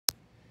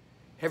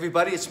Hey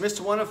everybody, it's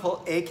Mr.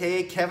 Wonderful,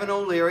 aka Kevin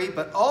O'Leary,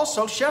 but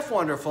also Chef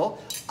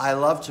Wonderful. I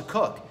love to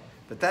cook,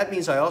 but that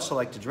means I also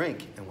like to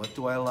drink. And what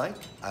do I like?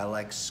 I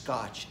like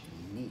scotch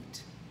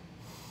neat.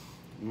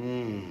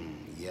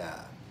 Yeah.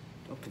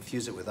 Don't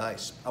confuse it with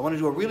ice. I want to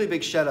do a really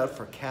big shout out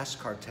for Cask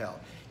Cartel.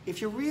 If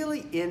you're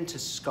really into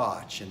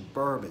scotch and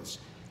bourbons,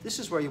 this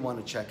is where you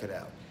want to check it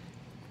out.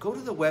 Go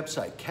to the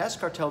website,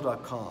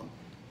 caskcartel.com.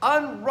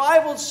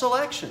 Unrivaled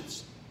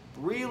selections.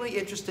 Really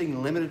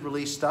interesting limited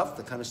release stuff,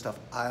 the kind of stuff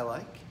I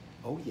like.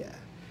 Oh yeah.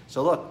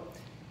 So look,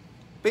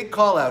 big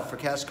call out for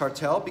Cask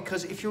Cartel,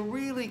 because if you're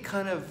really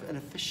kind of an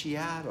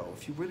aficionado,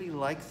 if you really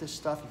like this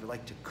stuff, if you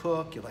like to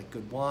cook, you like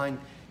good wine,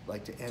 you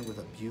like to end with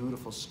a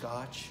beautiful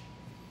scotch,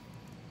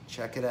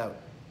 check it out.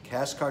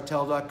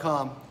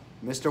 caskcartel.com.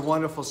 Mr.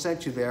 Wonderful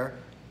sent you there.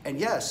 And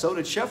yes, so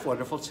did Chef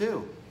Wonderful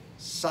too.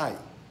 Sight.